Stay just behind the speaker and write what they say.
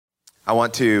I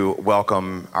want to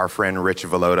welcome our friend Rich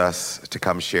Villodas to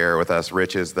come share with us.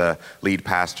 Rich is the lead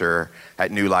pastor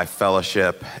at New Life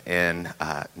Fellowship in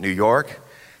New York.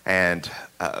 And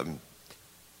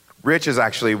Rich is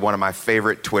actually one of my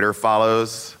favorite Twitter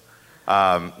follows,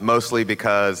 mostly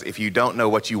because if you don't know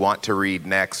what you want to read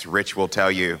next, Rich will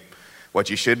tell you what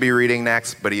you should be reading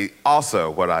next. But he also,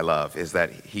 what I love, is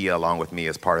that he, along with me,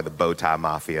 is part of the bow tie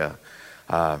mafia.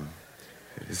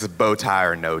 This is bow tie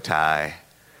or no tie.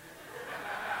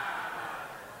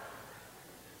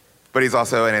 But he's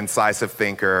also an incisive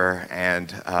thinker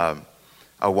and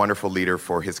a wonderful leader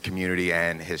for his community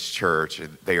and his church.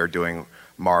 They are doing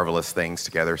marvelous things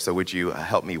together. So would you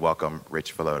help me welcome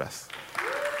Rich Villodas?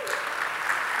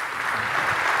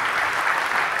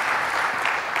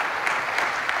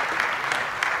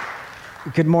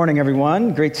 Good morning,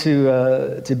 everyone. Great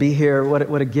to be here.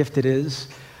 What a gift it is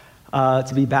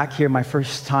to be back here. My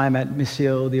first time at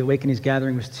Missio, the Awakenings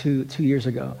Gathering, was two years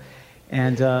ago.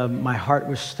 And my heart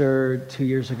was stirred 2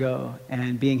 years ago.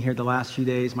 And being here the last few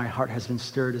days, my heart has been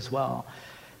stirred as well,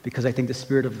 because I think the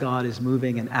Spirit of God is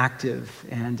moving and active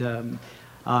and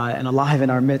alive in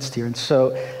our midst here. And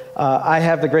so I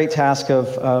have the great task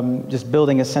of just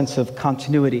building a sense of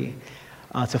continuity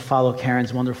to follow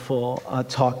Karen's wonderful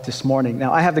talk this morning.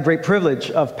 Now, I have the great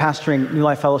privilege of pastoring New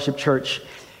Life Fellowship Church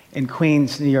in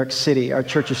Queens, New York City. Our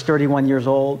church is 31 years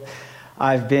old.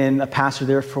 I've been a pastor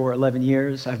there for 11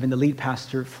 years. I've been the lead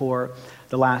pastor for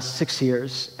the last 6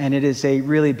 years, and it is a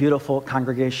really beautiful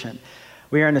congregation.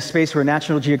 We are in a space where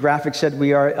National Geographic said we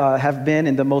have been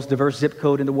in the most diverse zip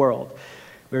code in the world,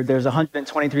 where there's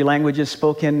 123 languages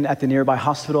spoken at the nearby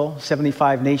hospital,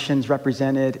 75 nations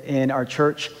represented in our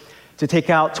church. To take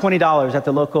out $20 at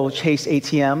the local Chase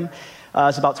ATM,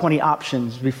 it's about 20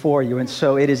 options before you, and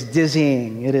so it is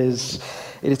dizzying.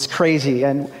 It's crazy,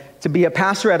 and to be a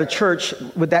pastor at a church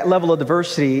with that level of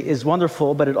diversity is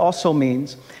wonderful, but it also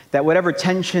means that whatever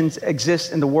tensions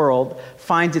exist in the world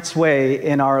finds its way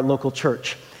in our local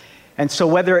church. And so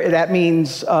whether that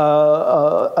means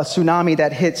a tsunami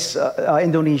that hits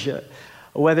Indonesia,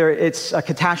 whether it's a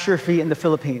catastrophe in the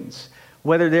Philippines,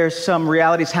 whether there's some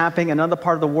realities happening in another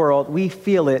part of the world, we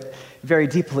feel it very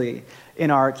deeply in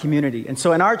our community. And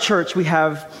so in our church, we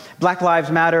have Black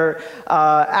Lives Matter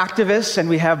activists, and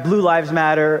we have Blue Lives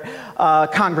Matter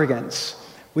congregants.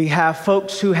 We have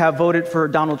folks who have voted for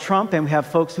Donald Trump, and we have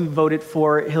folks who voted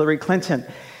for Hillary Clinton.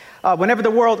 Whenever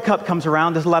the World Cup comes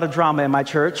around, there's a lot of drama in my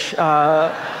church.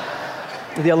 The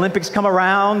Olympics come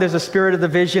around, there's a spirit of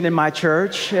division in my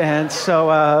church, and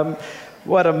so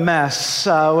what a mess.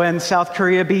 When South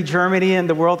Korea beat Germany in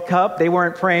the World Cup, they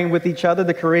weren't praying with each other.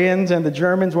 The Koreans and the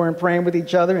Germans weren't praying with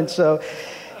each other. And so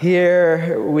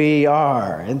here we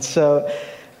are.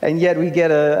 And yet we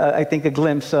get, I think, a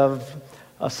glimpse of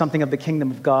something of the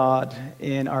kingdom of God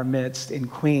in our midst in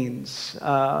Queens.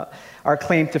 Our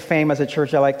claim to fame as a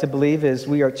church, I like to believe, is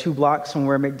we are 2 blocks from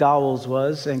where McDowell's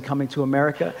was and Coming to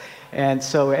America. And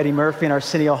so Eddie Murphy in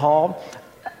Arsenio Hall,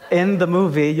 in the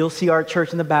movie, you'll see our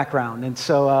church in the background. And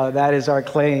so that is our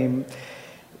claim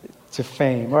to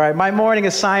fame. All right, my morning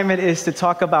assignment is to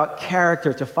talk about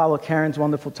character, to follow Karen's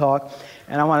wonderful talk.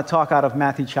 And I want to talk out of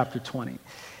Matthew chapter 20. In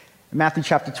Matthew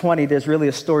chapter 20, there's really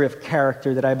a story of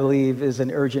character that I believe is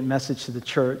an urgent message to the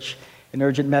church, an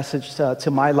urgent message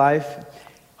to my life,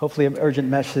 hopefully an urgent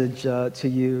message to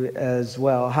you as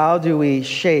well. How do we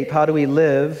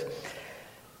live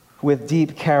with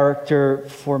deep character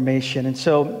formation? And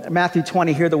so Matthew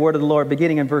 20, hear the word of the Lord,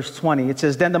 beginning in verse 20. It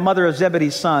says, "Then the mother of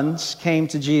Zebedee's sons came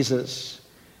to Jesus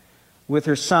with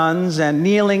her sons, and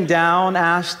kneeling down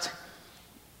asked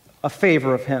a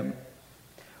favor of him.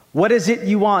 'What is it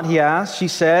you want?' he asked. She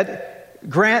said,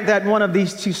 'Grant that one of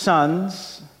these 2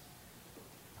 sons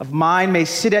of mine may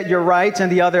sit at your right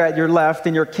and the other at your left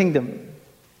in your kingdom.'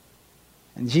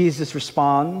 And Jesus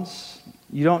responds,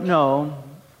 'You don't know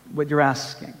what you're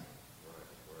asking.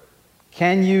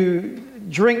 Can you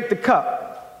drink the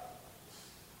cup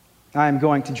I am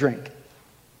going to drink?'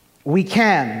 'We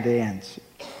can,' they answered.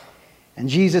 And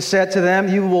Jesus said to them,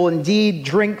 'You will indeed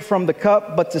drink from the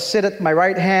cup, but to sit at my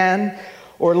right hand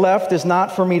or left is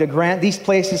not for me to grant. These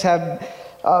places have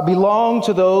belonged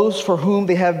to those for whom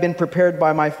they have been prepared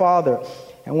by my Father.'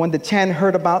 And when the 10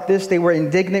 heard about this, they were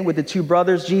indignant with the 2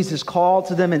 brothers. Jesus called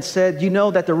to them and said, 'You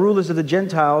know that the rulers of the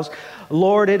Gentiles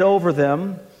lord it over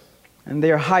them, and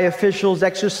their high officials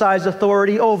exercise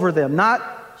authority over them. Not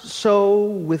so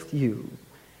with you.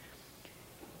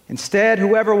 Instead,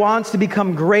 whoever wants to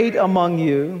become great among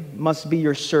you must be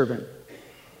your servant.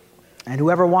 And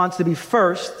whoever wants to be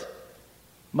first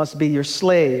must be your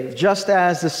slave, just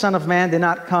as the Son of Man did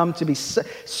not come to be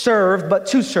served, but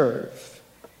to serve,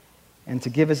 and to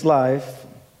give his life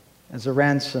as a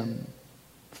ransom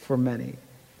for many.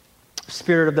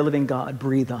 Spirit of the living God,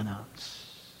 breathe on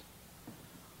us.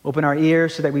 Open our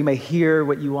ears so that we may hear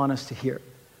what you want us to hear.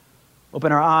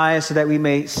 Open our eyes so that we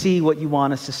may see what you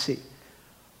want us to see.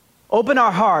 Open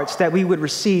our hearts that we would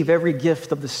receive every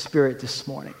gift of the Spirit this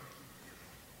morning.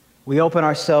 We open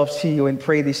ourselves to you and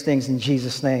pray these things in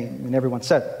Jesus' name. And everyone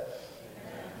said,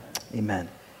 Amen.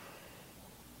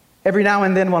 Every now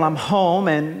and then while I'm home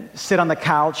and sit on the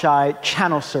couch, I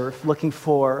channel surf looking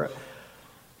for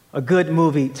a good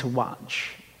movie to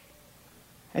watch.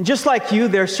 And just like you,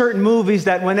 there are certain movies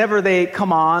that whenever they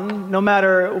come on, no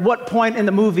matter what point in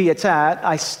the movie it's at,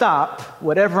 I stop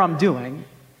whatever I'm doing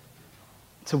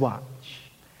to watch.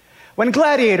 When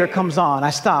Gladiator comes on, I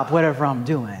stop whatever I'm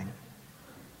doing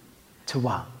to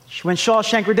watch. When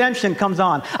Shawshank Redemption comes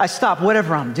on, I stop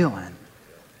whatever I'm doing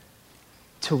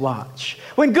to watch.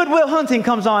 When Good Will Hunting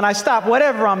comes on, I stop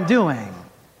whatever I'm doing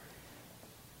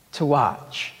to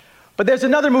watch. But there's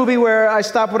another movie where I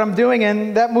stop what I'm doing,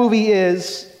 and that movie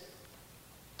is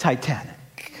Titanic.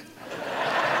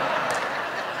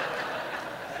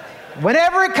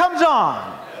 Whenever it comes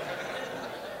on,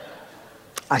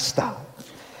 I stop.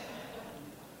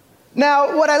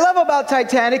 Now, what I love about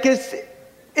Titanic is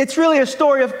it's really a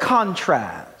story of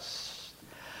contrast.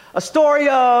 A story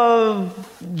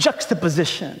of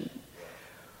juxtaposition,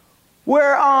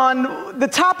 where on the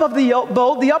top of the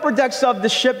boat, the upper decks of the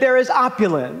ship, there is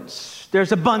opulence,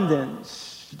 there's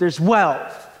abundance, there's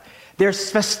wealth, there's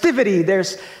festivity,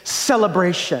 there's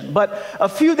celebration. But a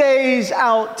few days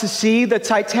out to sea, the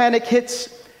Titanic hits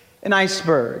an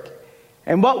iceberg.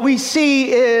 And what we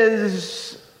see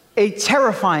is a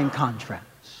terrifying contrast.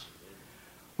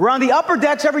 We're on the upper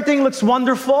decks, everything looks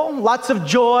wonderful, lots of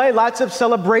joy, lots of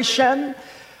celebration.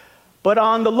 But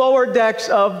on the lower decks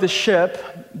of the ship,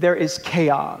 there is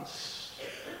chaos.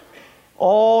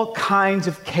 All kinds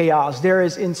of chaos. There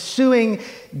is ensuing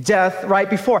death right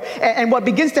before. And what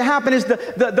begins to happen is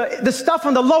the stuff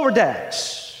on the lower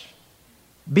decks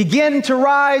begin to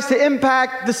rise to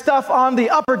impact the stuff on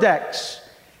the upper decks.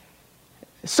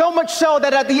 So much so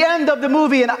that at the end of the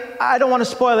movie, and I don't want to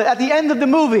spoil it, at the end of the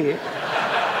movie,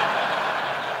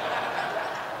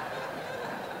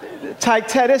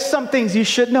 Titanic, some things you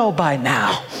should know by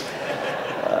now.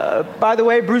 By the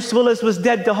way, Bruce Willis was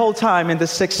dead the whole time in The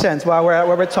Sixth Sense while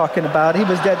we're talking about. He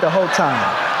was dead the whole time.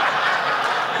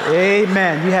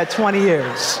 Amen. You had 20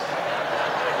 years.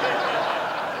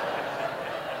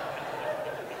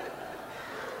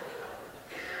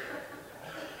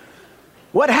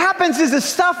 What happens is the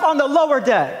stuff on the lower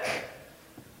deck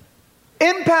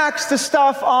impacts the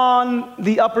stuff on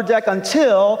the upper deck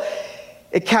until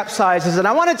it capsizes. And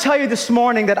I want to tell you this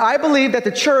morning that I believe that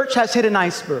the church has hit an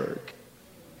iceberg,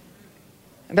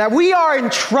 that we are in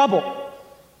trouble,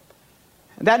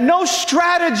 that no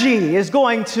strategy is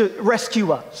going to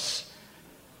rescue us.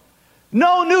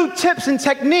 No new tips and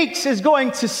techniques is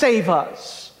going to save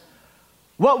us.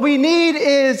 What we need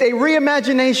is a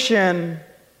reimagination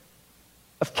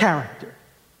of character.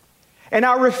 And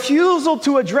our refusal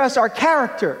to address our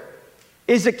character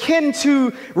is akin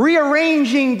to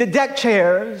rearranging the deck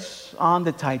chairs on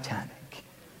the Titanic.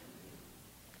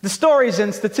 The stories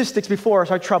and statistics before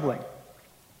us are troubling.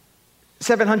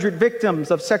 700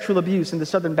 victims of sexual abuse in the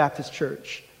Southern Baptist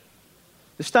Church.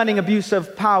 The stunning abuse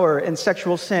of power and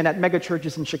sexual sin at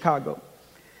megachurches in Chicago.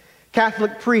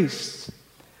 Catholic priests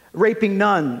raping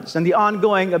nuns and the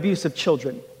ongoing abuse of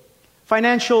children.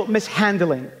 Financial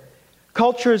mishandling.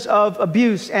 Cultures of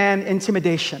abuse and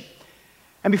intimidation.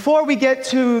 And before we get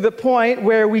to the point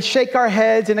where we shake our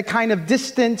heads in a kind of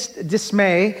distant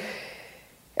dismay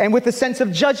and with a sense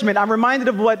of judgment, I'm reminded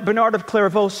of what Bernard of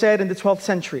Clairvaux said in the 12th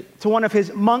century to one of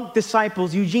his monk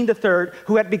disciples, Eugene III,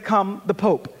 who had become the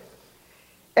Pope.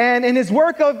 And in his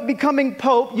work of becoming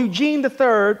Pope, Eugene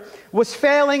III was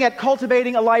failing at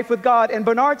cultivating a life with God. And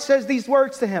Bernard says these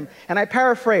words to him, and I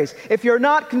paraphrase, "If you're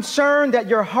not concerned that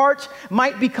your heart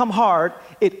might become hard,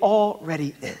 it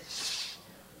already is."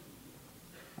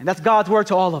 And that's God's word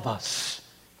to all of us.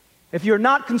 If you're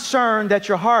not concerned that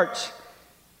your heart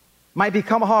might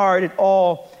become hard, it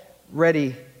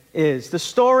already is. The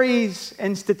stories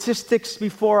and statistics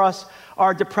before us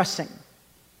are depressing,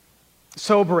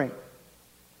 sobering.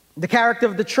 The character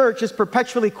of the church is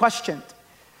perpetually questioned.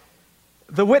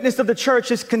 The witness of the church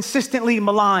is consistently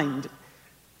maligned.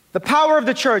 The power of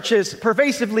the church is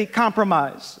pervasively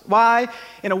compromised. Why?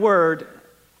 In a word,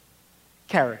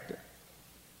 character.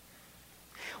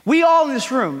 We all in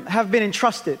this room have been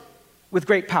entrusted with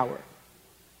great power.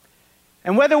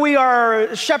 And whether we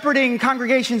are shepherding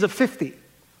congregations of 50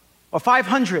 or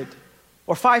 500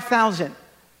 or 5,000,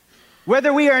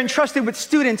 Whether we are entrusted with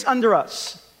students under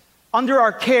us, under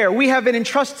our care, we have been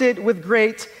entrusted with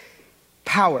great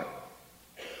power.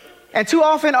 And too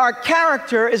often our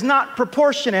character is not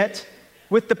proportionate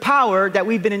with the power that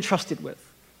we've been entrusted with.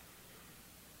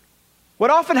 What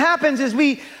often happens is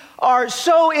we are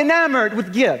so enamored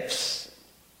with gifts,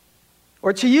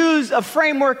 or to use a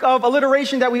framework of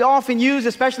alliteration that we often use,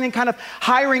 especially in kind of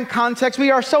hiring context,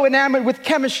 we are so enamored with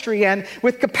chemistry and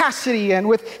with capacity and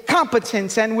with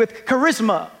competence and with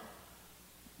charisma.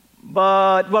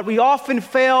 But what we often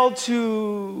fail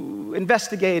to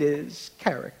investigate is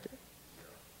character.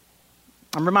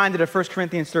 I'm reminded of 1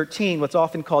 Corinthians 13, what's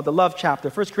often called the love chapter.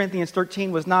 1 Corinthians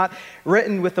 13 was not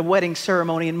written with the wedding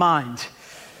ceremony in mind.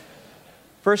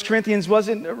 1 Corinthians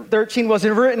 13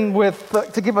 wasn't written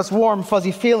to give us warm,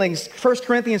 fuzzy feelings. 1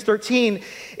 Corinthians 13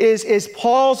 is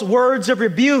Paul's words of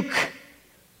rebuke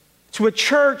to a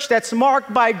church that's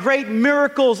marked by great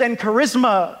miracles and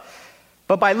charisma,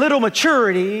 but by little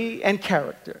maturity and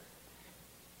character.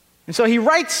 And so he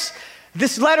writes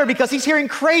this letter because he's hearing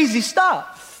crazy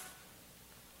stuff.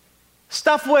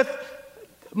 Stuff with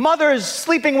mothers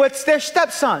sleeping with their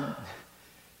stepson.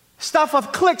 Stuff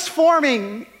of cliques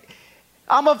forming.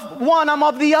 I'm of one, I'm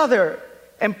of the other.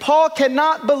 And Paul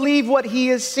cannot believe what he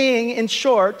is seeing. In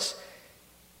short,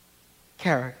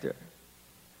 character.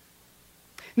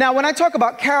 Now, when I talk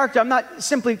about character, I'm not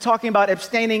simply talking about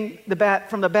abstaining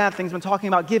from the bad things. I'm talking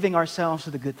about giving ourselves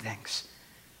to the good things.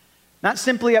 Not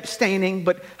simply abstaining,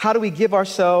 but how do we give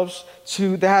ourselves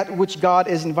to that which God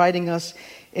is inviting us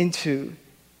into?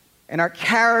 And our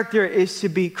character is to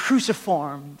be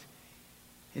cruciformed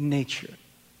in nature.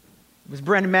 It was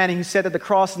Brennan Manning who said that the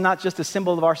cross is not just a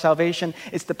symbol of our salvation,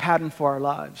 it's the pattern for our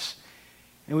lives.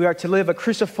 And we are to live a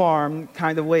cruciform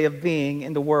kind of way of being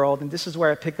in the world. And this is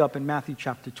where I pick up in Matthew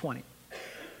chapter 20.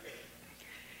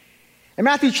 In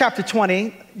Matthew chapter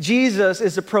 20, Jesus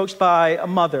is approached by a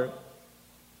mother,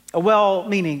 a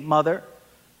well-meaning mother,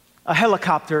 a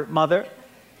helicopter mother,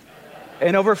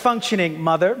 an over-functioning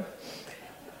mother.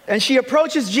 And she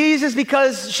approaches Jesus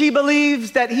because she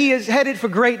believes that he is headed for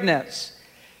greatness.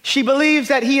 She believes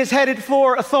that he is headed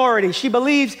for authority. She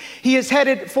believes he is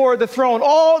headed for the throne.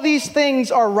 All these things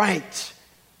are right.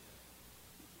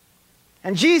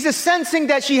 And Jesus, sensing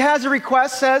that she has a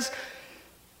request, says,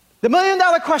 the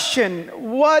million-dollar question,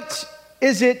 what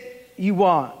is it you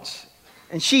want?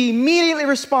 And she immediately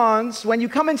responds, when you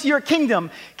come into your kingdom,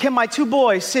 can my two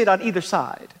boys sit on either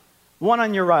side? One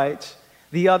on your right,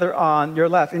 the other on your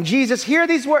left. And Jesus hears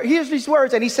these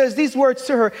words, and he says these words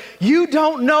to her, you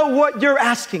don't know what you're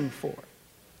asking for.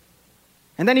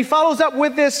 And then he follows up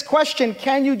with this question,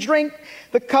 can you drink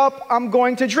the cup I'm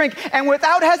going to drink? And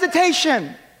without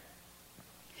hesitation,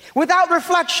 without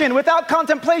reflection, without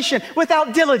contemplation,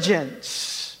 without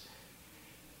diligence,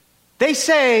 they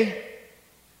say,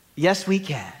 yes, we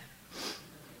can.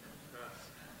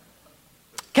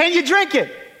 Can you drink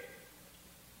it?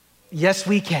 Yes,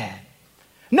 we can.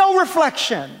 No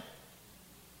reflection,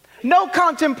 no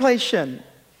contemplation,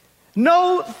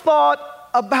 no thought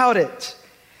about it.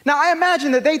 Now, I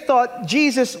imagine that they thought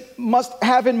Jesus must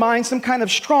have in mind some kind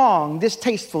of strong,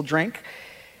 distasteful drink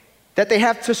that they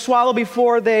have to swallow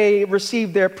before they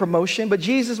receive their promotion. But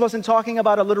Jesus wasn't talking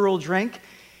about a literal drink.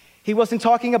 He wasn't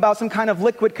talking about some kind of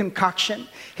liquid concoction.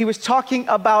 He was talking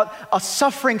about a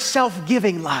suffering,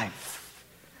 self-giving life.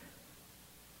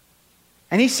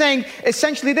 And he's saying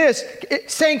essentially this,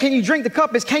 saying can you drink the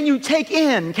cup is can you take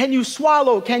in, can you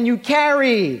swallow, can you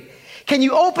carry, can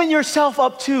you open yourself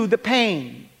up to the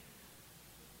pain,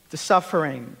 the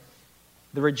suffering,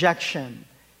 the rejection,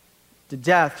 the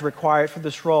death required for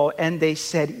this role? And they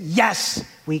said, yes,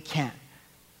 we can.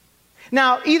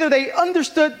 Now, either they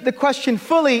understood the question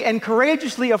fully and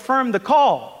courageously affirmed the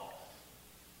call,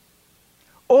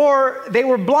 or they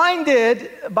were blinded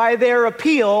by their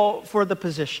appeal for the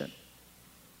position.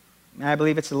 And I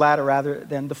believe it's the latter rather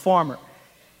than the former.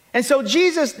 And so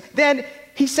Jesus then,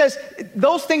 he says,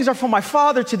 those things are for my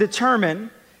Father to determine,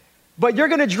 but you're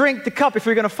going to drink the cup if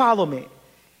you're going to follow me.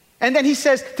 And then he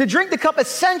says, to drink the cup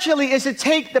essentially is to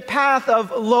take the path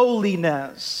of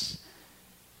lowliness.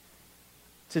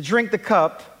 To drink the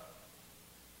cup,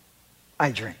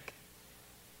 I drink.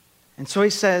 And so he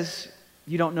says,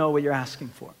 you don't know what you're asking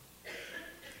for.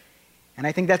 And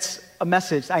I think that's a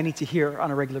message I need to hear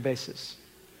on a regular basis.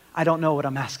 I don't know what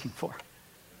I'm asking for.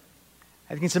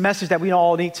 I think it's a message that we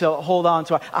all need to hold on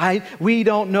to. We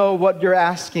don't know what you're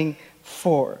asking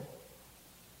for.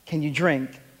 Can you drink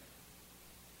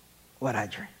what I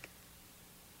drink?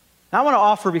 Now I want to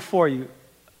offer before you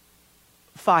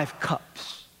 5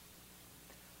 cups.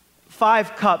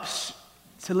 5 cups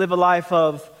to live a life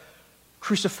of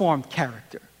cruciform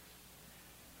character.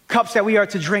 cups that we are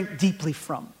to drink deeply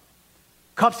from,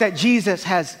 cups that Jesus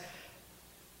has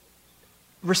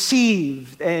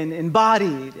received and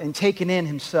embodied and taken in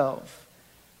himself.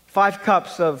 5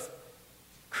 cups of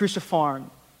cruciform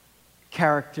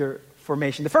character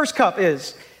formation. The first cup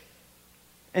is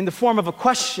in the form of a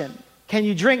question. Can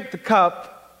you drink the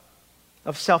cup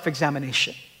of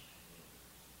self-examination?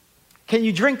 Can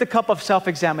you drink the cup of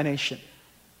self-examination?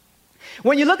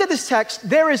 When you look at this text,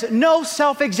 there is no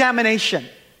self-examination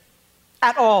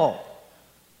at all.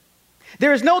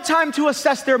 There is no time to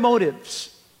assess their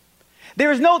motives.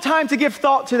 There is no time to give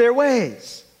thought to their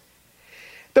ways.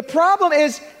 The problem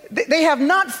is they have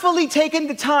not fully taken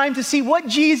the time to see what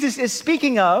Jesus is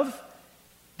speaking of.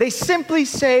 They simply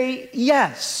say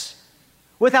yes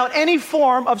without any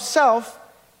form of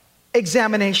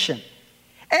self-examination.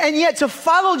 And yet to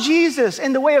follow Jesus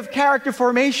in the way of character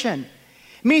formation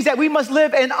means that we must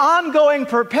live an ongoing,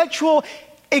 perpetual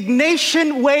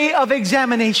Ignatian way of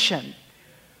examination,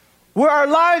 where our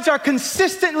lives are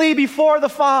consistently before the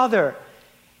Father,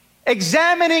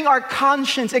 examining our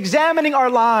conscience, examining our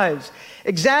lives,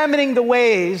 examining the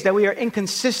ways that we are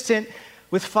inconsistent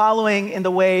with following in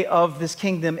the way of this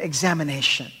kingdom.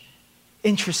 Examination,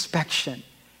 introspection,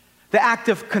 the act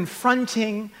of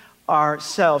confronting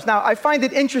ourselves. Now, I find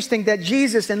it interesting that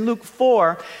Jesus in Luke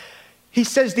 4, he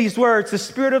says these words, "The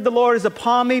Spirit of the Lord is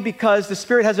upon me because the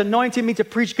Spirit has anointed me to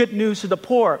preach good news to the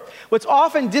poor." What's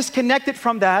often disconnected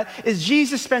from that is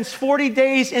Jesus spends 40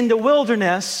 days in the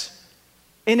wilderness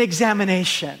in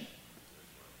examination.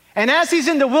 And as he's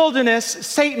in the wilderness,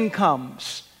 Satan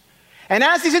comes. And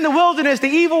as he's in the wilderness, the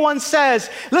evil one says,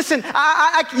 "Listen,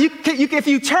 if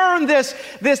you turn this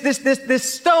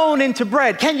stone into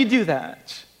bread, can you do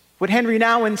that?" What Henry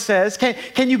Nouwen says,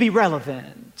 can you be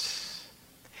relevant?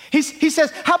 He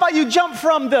says, "How about you jump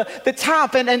from the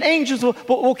top and angels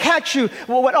will catch you?"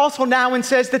 Well, what also Nouwen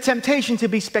says, the temptation to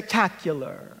be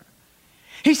spectacular.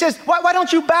 He says, why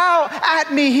don't you bow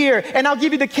at me here and I'll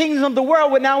give you the kingdom of the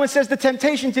world? What Nouwen says, the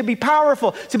temptation to be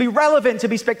powerful, to be relevant, to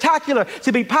be spectacular,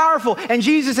 to be powerful. And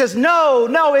Jesus says,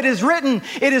 no, it is written,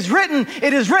 it is written,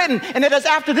 it is written. And it is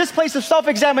after this place of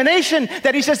self-examination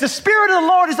that he says, "The Spirit of the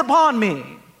Lord is upon me,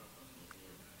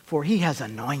 for he has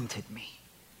anointed me."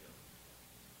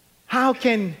 How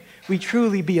can we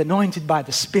truly be anointed by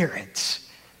the Spirit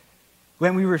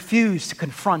when we refuse to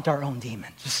confront our own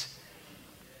demons?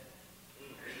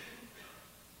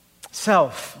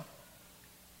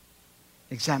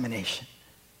 Self-examination.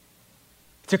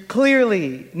 To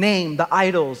clearly name the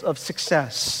idols of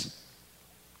success,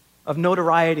 of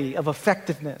notoriety, of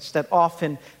effectiveness that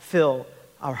often fill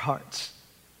our hearts.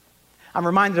 I'm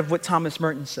reminded of what Thomas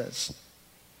Merton says.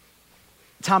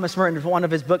 Thomas Merton, in one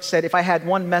of his books, said, "If I had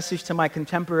one message to my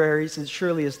contemporaries, it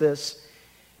surely is this: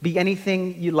 be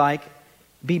anything you like,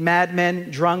 be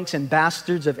madmen, drunks, and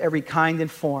bastards of every kind and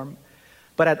form,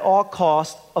 but at all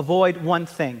costs, avoid one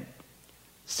thing: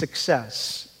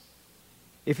 success.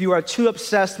 If you are too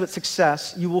obsessed with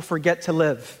success, you will forget to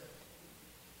live.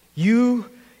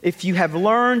 If you have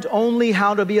learned only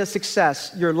how to be a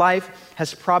success, your life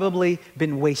has probably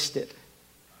been wasted."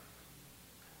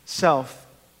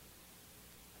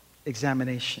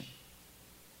 Self-examination.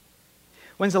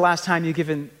 When's the last time you've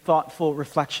given thoughtful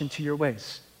reflection to your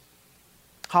ways?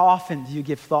 How often do you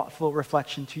give thoughtful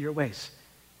reflection to your ways?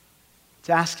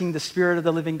 To asking the Spirit of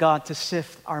the living God to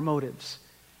sift our motives.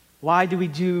 Why do we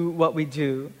do what we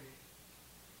do?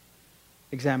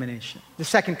 Examination. The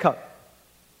second cup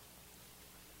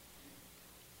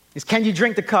is, can you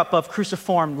drink the cup of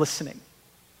cruciform listening?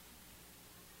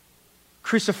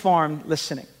 Cruciform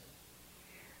listening.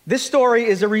 This story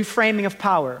is a reframing of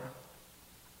power,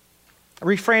 a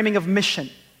reframing of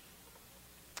mission,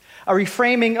 a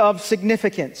reframing of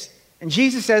significance. And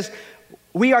Jesus says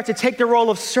we are to take the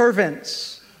role of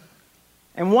servants.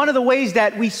 And one of the ways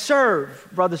that we serve,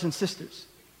 brothers and sisters,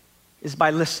 is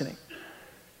by listening.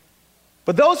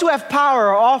 But those who have power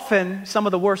are often some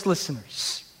of the worst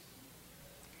listeners.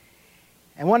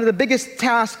 And one of the biggest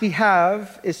tasks we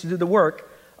have is to do the work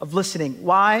of listening.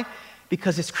 Why?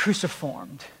 Because it's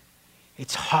cruciformed.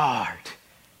 It's hard.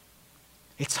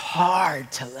 It's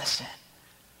hard to listen.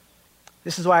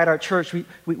 This is why at our church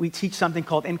we teach something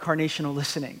called incarnational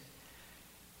listening,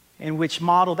 in which,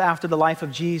 modeled after the life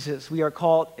of Jesus, we are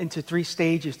called into 3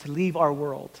 stages to leave our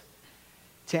world,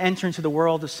 to enter into the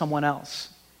world of someone else,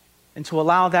 and to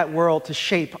allow that world to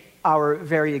shape our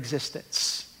very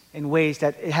existence in ways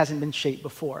that it hasn't been shaped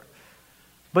before.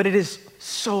 But it is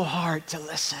so hard to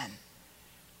listen.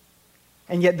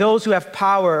 And yet those who have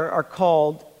power are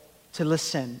called to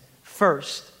listen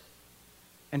first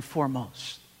and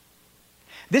foremost.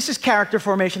 This is character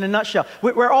formation in a nutshell.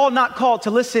 We're all not called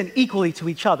to listen equally to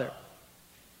each other.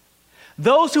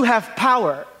 Those who have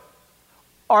power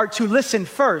are to listen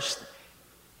first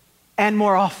and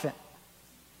more often.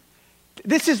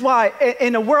 This is why,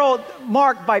 in a world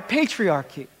marked by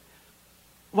patriarchy,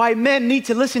 why men need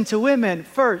to listen to women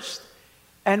first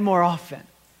and more often.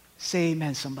 Say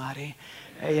amen, somebody.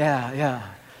 Yeah.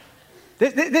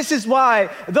 This is why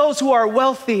those who are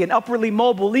wealthy and upwardly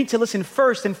mobile need to listen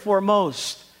first and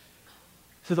foremost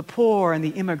to the poor and the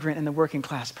immigrant and the working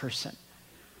class person.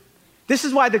 This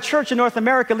is why the church in North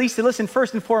America needs to listen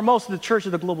first and foremost to the church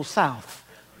of the global South.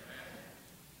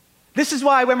 This is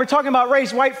why when we're talking about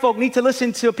race, white folk need to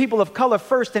listen to people of color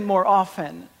first and more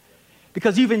often,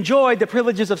 because you've enjoyed the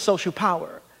privileges of social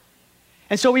power.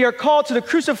 And so we are called to the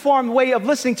cruciform way of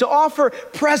listening to offer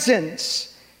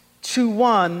presence to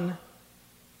one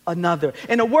another.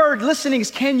 In a word, listening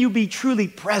is, can you be truly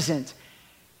present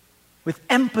with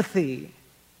empathy,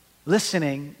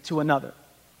 listening to another?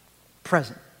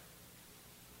 Present.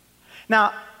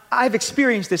 Now, I've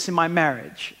experienced this in my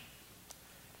marriage.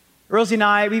 Rosie and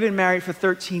I, we've been married for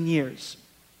 13 years.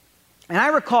 And I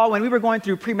recall when we were going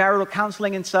through premarital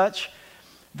counseling and such,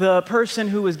 the person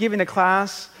who was giving the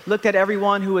class looked at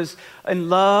everyone who was in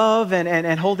love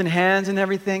and holding hands and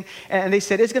everything, and they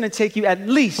said, it's going to take you at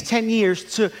least 10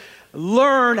 years to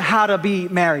learn how to be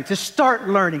married, to start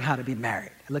learning how to be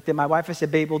married. I looked at my wife, I said,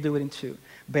 babe, we'll do it in 2.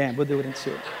 Bam, we'll do it in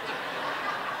 2.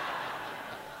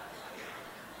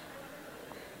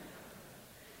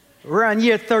 We're on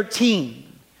year 13,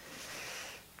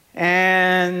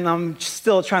 and I'm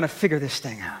still trying to figure this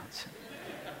thing out.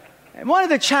 And one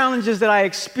of the challenges that I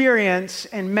experience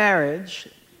in marriage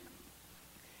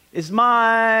is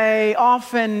my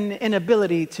often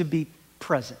inability to be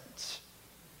present,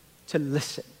 to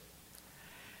listen.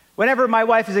 Whenever my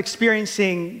wife is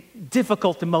experiencing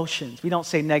difficult emotions, we don't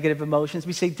say negative emotions,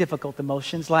 we say difficult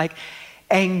emotions like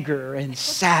anger and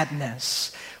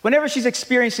sadness. Whenever she's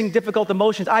experiencing difficult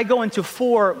emotions, I go into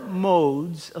 4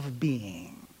 modes of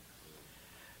being.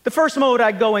 The first mode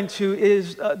I go into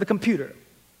is the computer,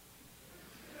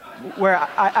 where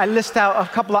I list out a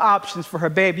couple of options for her.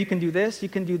 Babe, you can do this, you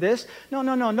can do this. No,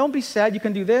 don't be sad. You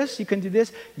can do this, you can do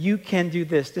this, you can do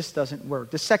this. This doesn't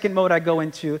work. The second mode I go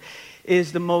into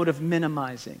is the mode of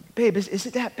minimizing. Babe, is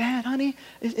it that bad, honey?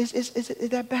 Is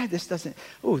it that bad? This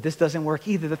doesn't work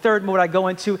either. The third mode I go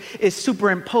into is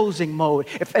superimposing mode.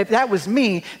 If that was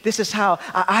me, this is how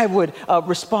I would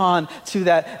respond to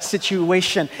that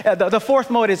situation. The fourth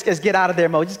mode is get out of there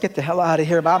mode. Just get the hell out of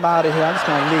here. I'm out of here. I'm just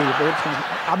going to leave. Babe.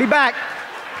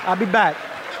 I'll be back.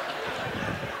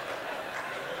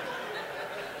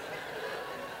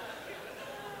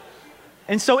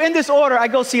 And so in this order, I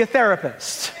go see a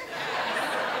therapist.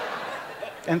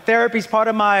 And therapy is part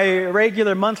of my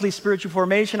regular monthly spiritual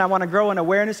formation. I want to grow in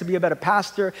awareness to be a better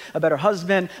pastor, a better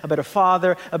husband, a better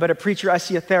father, a better preacher. I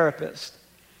see a therapist.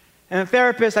 And the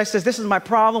therapist, I says, this is my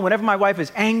problem. Whenever my wife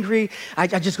is angry, I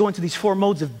just go into these 4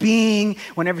 modes of being.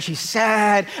 Whenever she's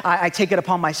sad, I take it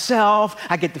upon myself.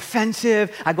 I get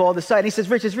defensive. I go all this side. And he says,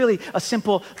 Rich, it's really a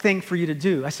simple thing for you to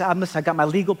do. I said, listen, I got my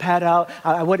legal pad out.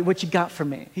 What you got for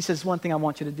me? He says, one thing I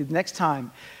want you to do. The next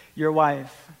time your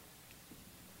wife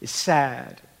is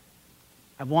sad,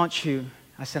 I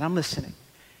said, I'm listening.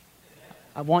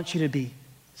 I want you to be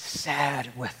sad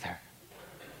with her.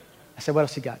 I said, what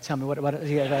else you got? Tell me, what else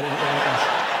you got?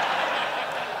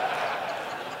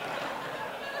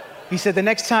 He said, the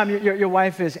next time your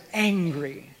wife is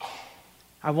angry,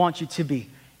 I want you to be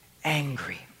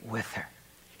angry with her.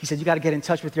 He said, you got to get in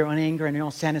touch with your own anger and your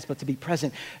own sadness, but to be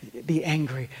present, be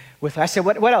angry with her. I said,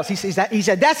 what else? He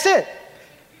said, that's it.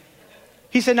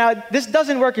 He said, now, this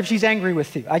doesn't work if she's angry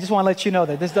with you. I just want to let you know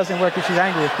that this doesn't work if she's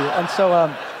angry with you. And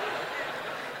so,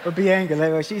 or be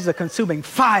angry. She's a consuming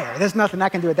fire. There's nothing I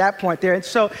can do at that point there. And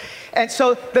so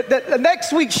the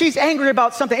next week, she's angry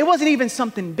about something. It wasn't even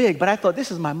something big, but I thought,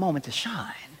 this is my moment to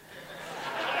shine.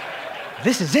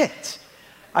 This is it.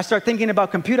 I start thinking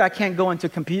about computer. I can't go into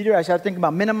computer. I start thinking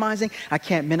about minimizing. I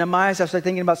can't minimize. I start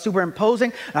thinking about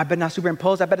superimposing. I better not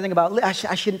superimpose. I better think about, I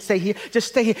shouldn't stay here. Just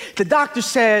stay here. The doctor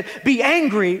said, be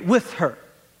angry with her.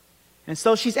 And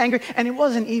so she's angry, and it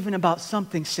wasn't even about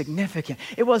something significant.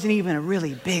 It wasn't even a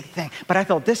really big thing. But I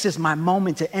thought, this is my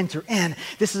moment to enter in.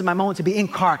 This is my moment to be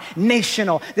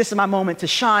incarnational. This is my moment to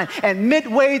shine. And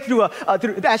midway through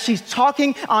as she's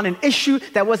talking on an issue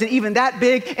that wasn't even that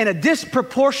big, in a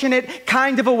disproportionate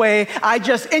kind of a way, I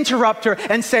just interrupt her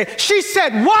and say, she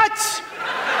said what?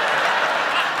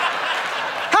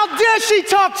 How dare she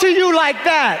talk to you like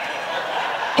that?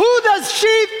 Who does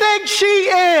she think she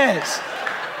is?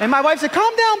 And my wife said,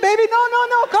 calm down, baby.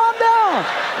 No, calm down.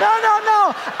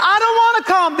 No. I don't want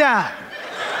to calm down.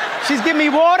 She's giving me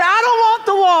water. I don't want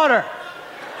the water.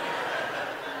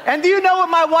 And do you know what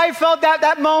my wife felt at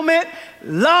that moment?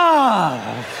 Love.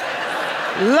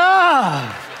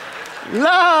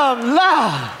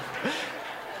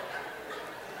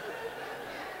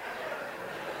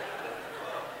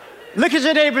 Look at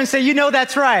your neighbor and say, you know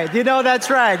that's right. You know that's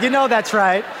right. You know that's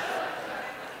right.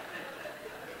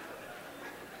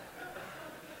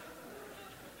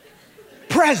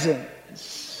 Presence.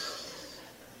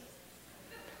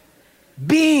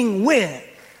 Being with.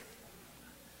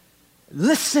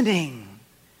 Listening.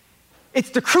 It's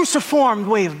the cruciform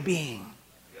way of being.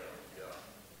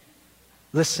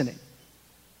 Listening.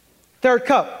 Third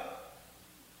cup.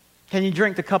 Can you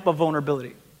drink the cup of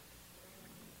vulnerability?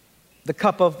 The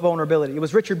cup of vulnerability. It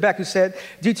was Richard Beck who said,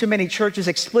 due to many churches'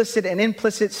 explicit and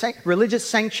implicit religious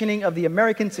sanctioning of the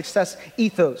American success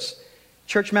ethos,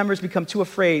 church members become too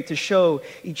afraid to show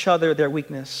each other their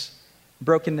weakness,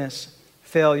 brokenness,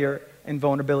 failure, and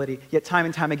vulnerability. Yet time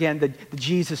and time again, the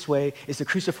Jesus way is the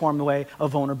cruciform way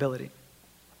of vulnerability.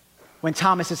 When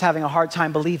Thomas is having a hard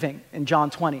time believing in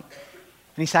John 20, and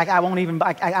he's like,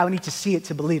 I need to see it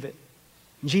to believe it.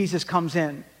 Jesus comes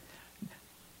in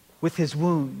with his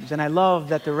wounds. And I love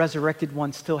that the resurrected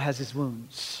one still has his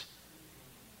wounds.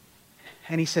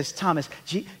 And he says, Thomas,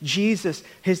 Jesus,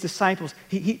 his disciples,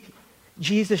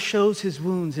 Jesus shows his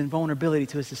wounds and vulnerability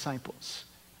to his disciples.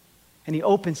 And he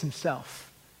opens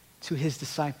himself to his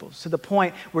disciples to the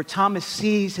point where Thomas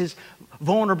sees his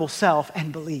vulnerable self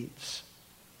and believes.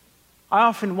 I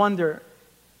often wonder,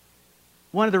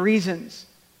 one of the reasons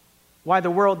why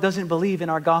the world doesn't believe in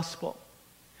our gospel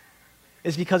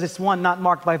is because it's one not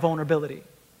marked by vulnerability,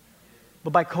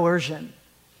 but by coercion.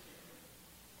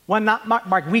 One not marked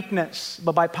by weakness,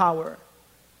 but by power.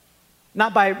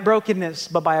 Not by brokenness,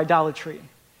 but by idolatry.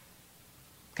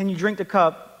 Can you drink the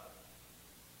cup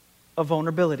of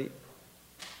vulnerability?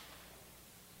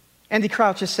 Andy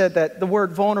Crouch has said that the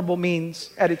word vulnerable means,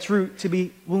 at its root, to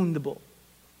be woundable.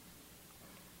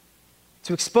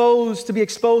 To be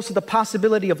exposed to the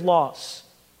possibility of loss.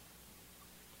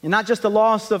 And not just the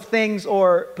loss of things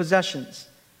or possessions,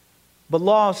 but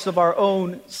loss of our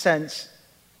own sense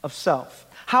of self.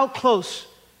 How close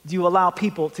do you allow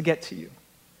people to get to you?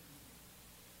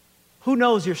 Who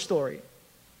knows your story?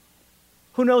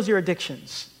 Who knows your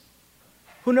addictions?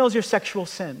 Who knows your sexual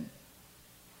sin?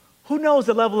 Who knows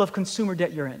the level of consumer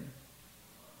debt you're in?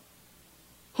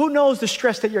 Who knows the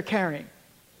stress that you're carrying?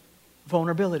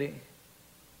 Vulnerability.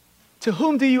 To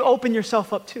whom do you open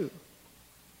yourself up to?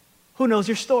 Who knows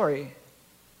your story?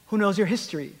 Who knows your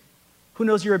history? Who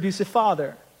knows your abusive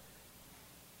father?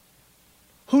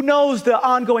 Who knows the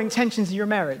ongoing tensions in your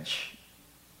marriage?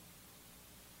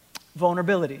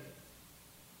 Vulnerability.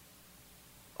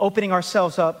 Opening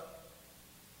ourselves up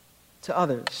to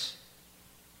others.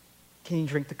 Can you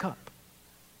drink the cup?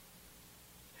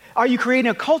 Are you creating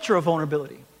a culture of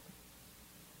vulnerability?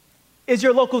 Is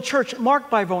your local church marked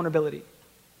by vulnerability?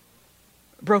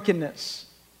 Brokenness,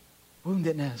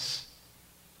 woundedness,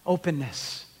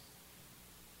 openness,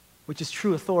 which is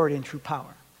true authority and true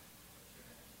power.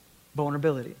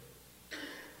 Vulnerability.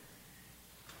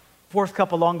 Fourth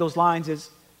cup along those lines is,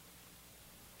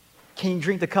 can you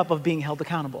drink the cup of being held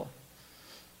accountable?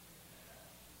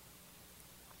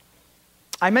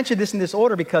 I mentioned this in this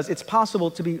order because it's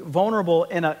possible to be vulnerable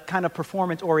in a kind of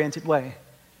performance-oriented way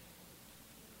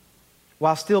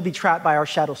while still be trapped by our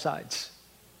shadow sides.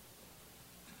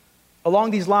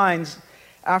 Along these lines,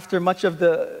 after much of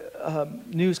the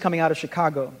news coming out of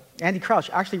Chicago, Andy Crouch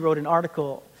actually wrote an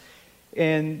article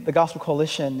in the Gospel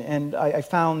Coalition, and I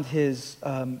found his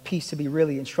piece to be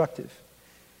really instructive.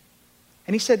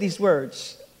 And he said these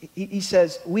words. He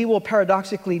says, we will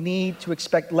paradoxically need to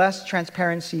expect less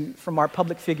transparency from our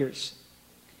public figures,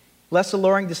 less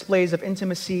alluring displays of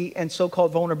intimacy and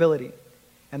so-called vulnerability,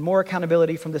 and more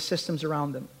accountability from the systems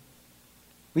around them.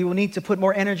 We will need to put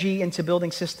more energy into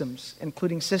building systems,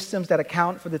 including systems that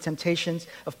account for the temptations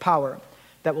of power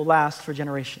that will last for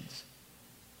generations.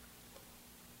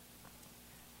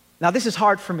 Now, this is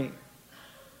hard for me.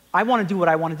 I want to do what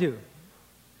I want to do.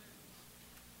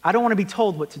 I don't want to be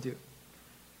told what to do.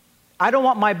 I don't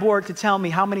want my board to tell me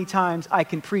how many times I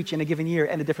can preach in a given year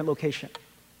in a different location.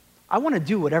 I want to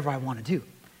do whatever I want to do.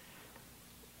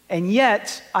 And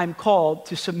yet, I'm called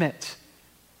to submit.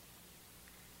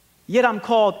 Yet I'm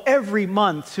called every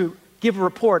month to give a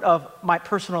report of my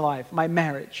personal life, my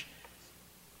marriage.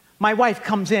 My wife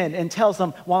comes in and tells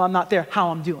them while I'm not there how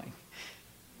I'm doing.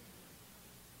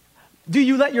 Do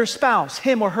you let your spouse,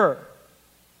 him or her?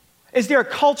 Is there a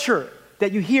culture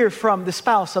that you hear from the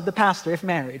spouse of the pastor, if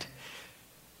married?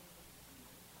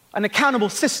 An accountable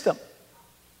system?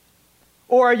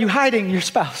 Or are you hiding your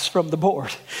spouse from the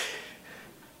board,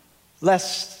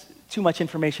 lest too much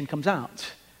information comes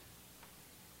out?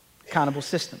 Accountable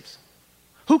systems.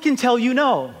 Who can tell you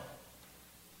no?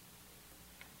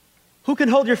 Who can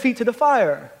hold your feet to the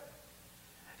fire?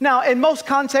 Now, in most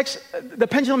contexts, the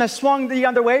pendulum has swung the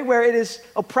other way, where it is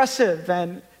oppressive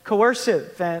and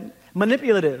coercive and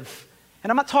manipulative. And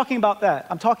I'm not talking about that.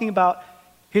 I'm talking about,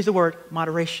 here's the word,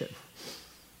 moderation.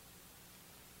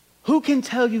 Who can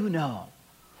tell you no?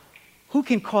 Who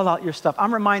can call out your stuff?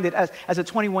 I'm reminded, as a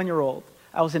 21-year-old,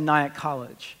 I was in Nyack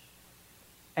College.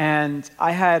 And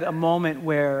I had a moment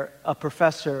where a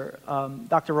professor,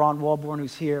 Dr. Ron Walborn,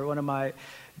 who's here, one of my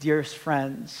dearest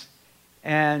friends,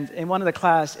 and in one of the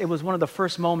class, it was one of the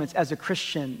first moments as a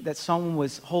Christian that someone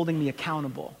was holding me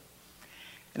accountable.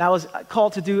 And I was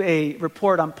called to do a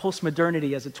report on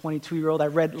postmodernity as a 22-year-old. I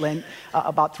read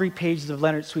about 3 pages of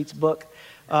Leonard Sweet's book,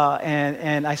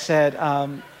 and I said,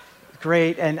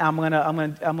 great, and I'm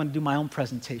gonna do my own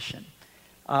presentation,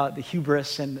 the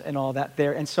hubris and all that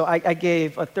there. And so I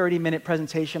gave a 30-minute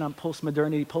presentation on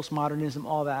postmodernity, postmodernism,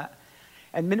 all that.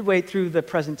 And midway through the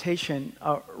presentation,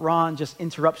 Ron just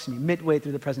interrupts me midway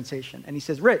through the presentation. And he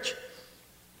says, Rich,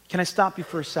 can I stop you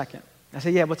for a second? I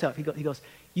said, yeah, what's up? He goes,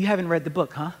 you haven't read the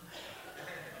book, huh?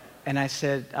 And I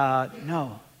said,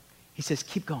 no. He says,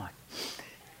 keep going.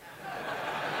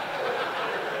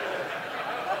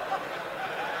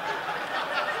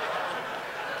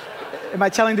 Am I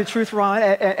telling the truth, Ron?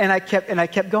 And I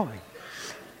kept going.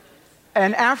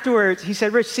 And afterwards, he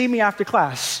said, Rich, see me after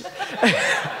class.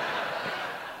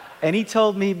 And he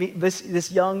told me,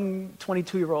 this young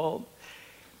 22-year-old,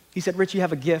 he said, Rich, you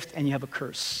have a gift and you have a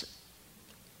curse.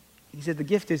 He said, the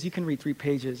gift is you can read 3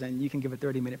 pages and you can give a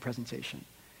 30-minute presentation.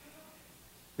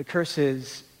 The curse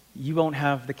is you won't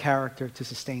have the character to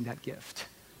sustain that gift.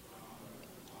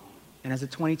 And as a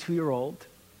 22-year-old,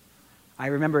 I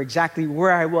remember exactly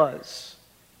where I was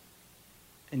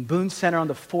in Boone Center on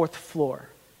the 4th floor,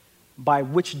 by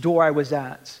which door I was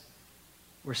at,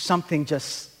 where something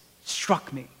just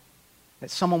struck me, that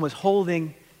someone was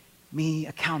holding me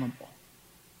accountable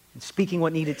and speaking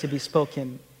what needed to be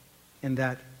spoken in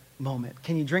that moment.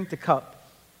 Can you drink the cup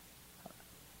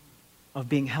of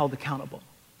being held accountable?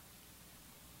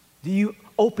 Do you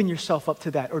open yourself up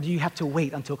to that, or do you have to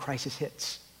wait until crisis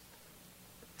hits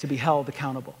to be held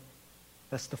accountable?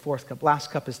 That's the 4th cup. Last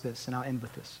cup is this, and I'll end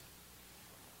with this.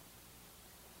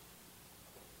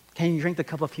 Can you drink the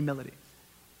cup of humility?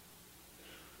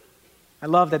 I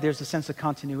love that there's a sense of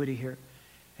continuity here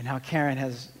and how Karen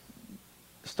has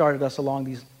started us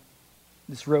along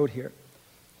this road here.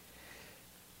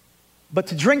 But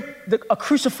to drink a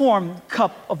cruciform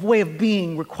cup of way of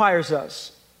being requires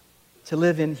us to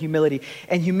live in humility.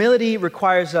 And humility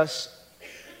requires us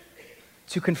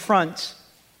to confront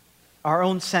our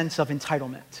own sense of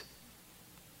entitlement.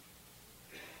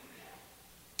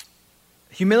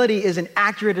 Humility is an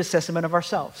accurate assessment of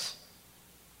ourselves.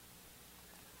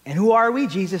 And who are we?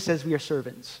 Jesus says we are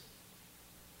servants.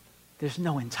 There's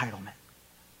no entitlement.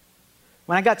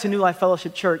 When I got to New Life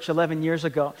Fellowship Church 11 years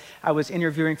ago, I was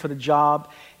interviewing for the job,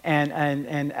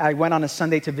 and I went on a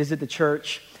Sunday to visit the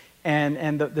church,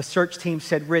 and the search team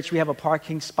said, Rich, we have a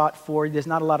parking spot for you. There's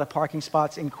not a lot of parking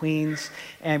spots in Queens,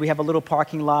 and we have a little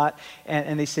parking lot,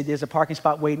 and they said, there's a parking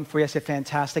spot waiting for you. I said,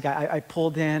 fantastic. I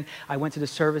pulled in. I went to the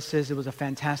services. It was a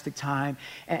fantastic time.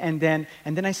 And then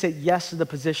I said yes to the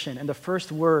position, and the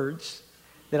first words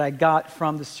that I got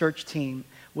from the search team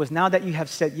was, now that you have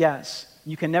said yes,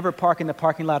 you can never park in the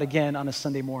parking lot again on a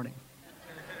Sunday morning.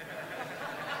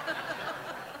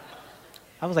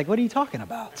 I was like, what are you talking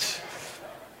about?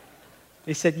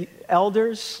 They said,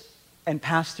 elders and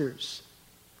pastors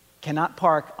cannot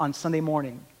park on Sunday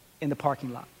morning in the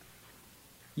parking lot.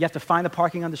 You have to find the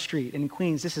parking on the street. And in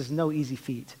Queens, this is no easy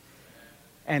feat.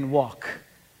 And walk.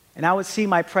 And I would see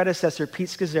my predecessor, Pete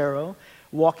Scazzaro,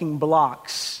 walking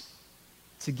blocks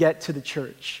to get to the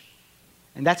church.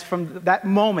 And that's from that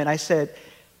moment I said,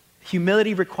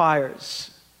 humility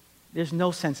requires, there's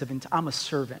no sense of, I'm a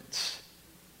servant.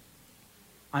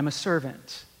 I'm a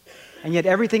servant. And yet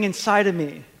everything inside of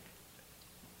me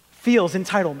feels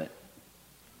entitlement.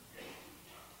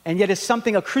 And yet it's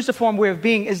something, a cruciform way of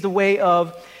being is the way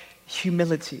of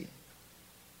humility.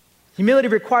 Humility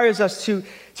requires us to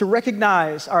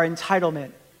recognize our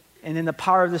entitlement and in the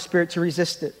power of the Spirit to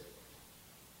resist it.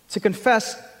 To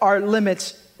confess our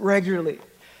limits regularly.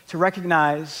 To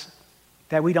recognize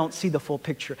that we don't see the full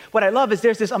picture. What I love is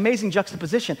there's this amazing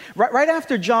juxtaposition. Right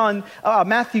after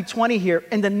Matthew 20 here,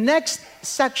 in the next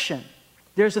section,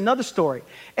 There's another story.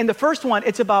 In the first one,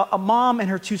 it's about a mom and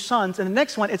her two sons. And the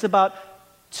next one, it's about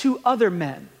two other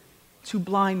men, two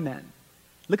blind men.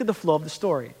 Look at the flow of the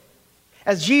story.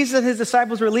 As Jesus and his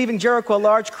disciples were leaving Jericho, a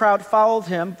large crowd followed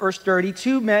him. Verse 30,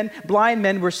 two men, blind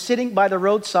men, were sitting by the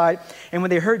roadside. And when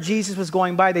they heard Jesus was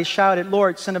going by, they shouted,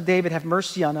 "Lord, Son of David, have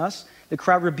mercy on us." The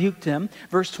crowd rebuked him.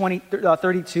 Verse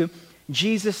 32,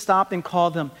 Jesus stopped and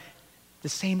called them. The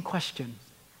same question.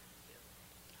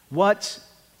 What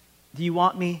do you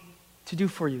want me to do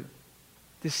for you?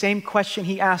 The same question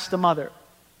he asked the mother.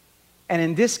 And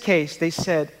in this case, they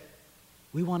said,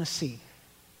 "We want to see."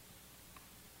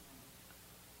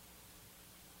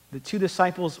 The two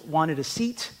disciples wanted a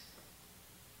seat.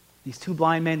 These two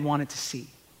blind men wanted to see.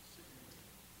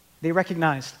 They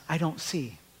recognized, I don't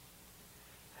see.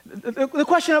 The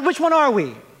question of which one are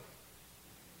we?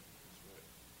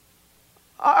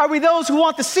 Are we those who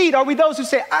want the seat? Are we those who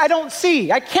say, I don't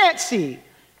see, I can't see,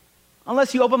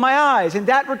 unless you open my eyes? And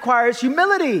that requires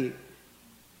humility.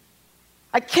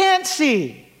 I can't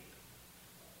see.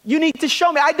 You need to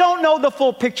show me. I don't know the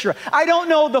full picture. I don't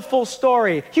know the full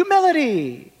story.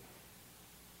 Humility.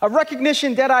 A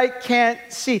recognition that I can't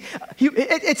see.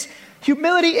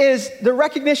 Humility is the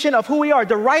recognition of who we are,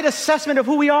 the right assessment of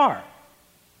who we are,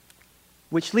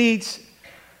 which leads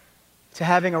to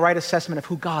having a right assessment of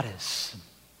who God is.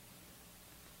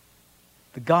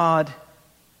 The God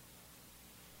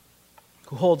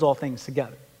who holds all things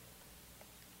together.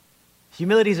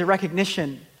 Humility is a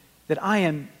recognition that I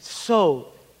am so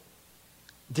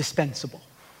dispensable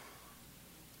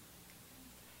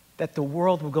that the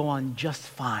world will go on just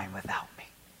fine without me.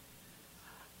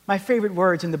 My favorite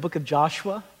words in the book of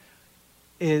Joshua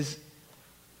is,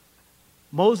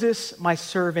 Moses, my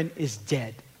servant, is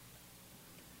dead.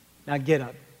 Now get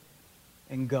up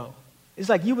and go. It's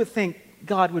like you would think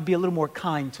God would be a little more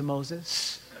kind to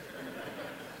Moses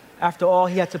after all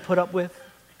he had to put up with.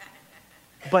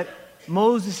 But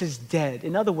Moses is dead.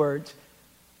 In other words,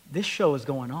 this show is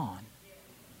going on.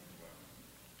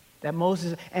 That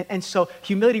Moses, and so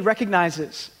humility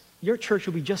recognizes your church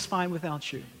will be just fine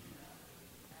without you.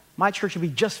 My church will be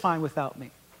just fine without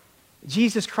me.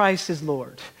 Jesus Christ is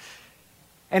Lord.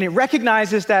 And it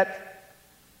recognizes that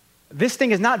this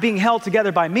thing is not being held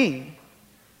together by me,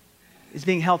 it's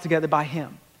being held together by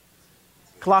him.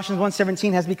 Colossians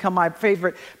 1:17 has become my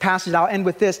favorite passage. I'll end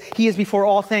with this. He is before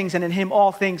all things, and in him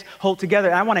all things hold together.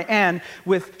 And I want to end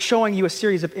with showing you a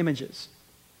series of images.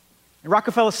 In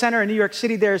Rockefeller Center in New York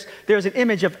City, there's an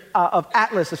image of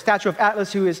Atlas, a statue of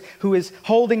Atlas who is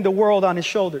holding the world on his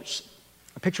shoulders.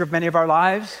 A picture of many of our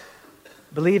lives,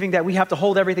 believing that we have to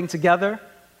hold everything together.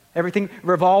 Everything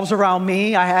revolves around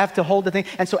me. I have to hold the thing.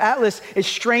 And so Atlas is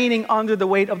straining under the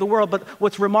weight of the world. But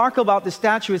what's remarkable about this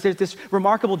statue is there's this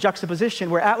remarkable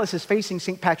juxtaposition where Atlas is facing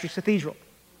St. Patrick's Cathedral.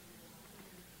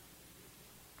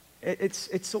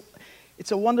 It's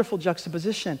a wonderful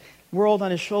juxtaposition. World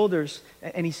on his shoulders,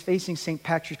 and he's facing St.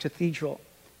 Patrick's Cathedral.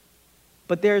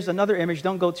 But there's another image,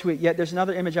 don't go to it yet. There's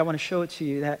another image I want to show it to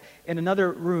you, that in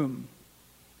another room,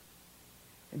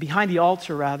 behind the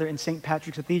altar rather, in St.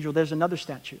 Patrick's Cathedral, there's another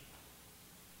statue.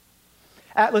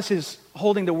 Atlas is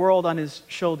holding the world on his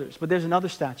shoulders, but there's another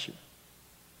statue.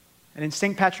 And in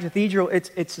St. Patrick's Cathedral,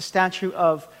 it's a statue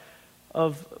of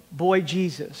boy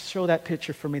Jesus. Show that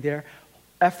picture for me there.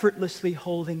 Effortlessly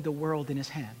holding the world in his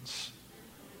hands.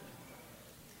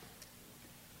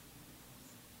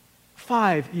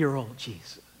 5-year-old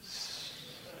Jesus.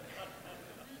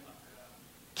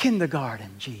 Kindergarten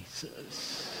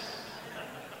Jesus.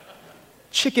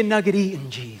 Chicken nugget eating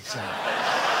Jesus.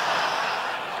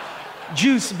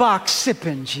 Juice box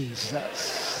sipping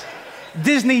Jesus.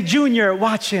 Disney Junior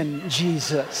watching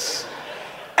Jesus.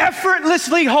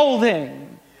 Effortlessly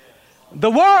holding the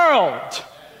world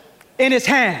in his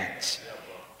hands.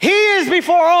 He is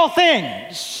before all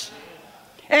things.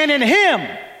 And in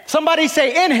him, somebody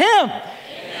say, in him,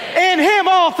 in him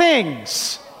all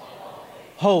things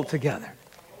hold together.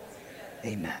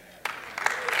 Amen.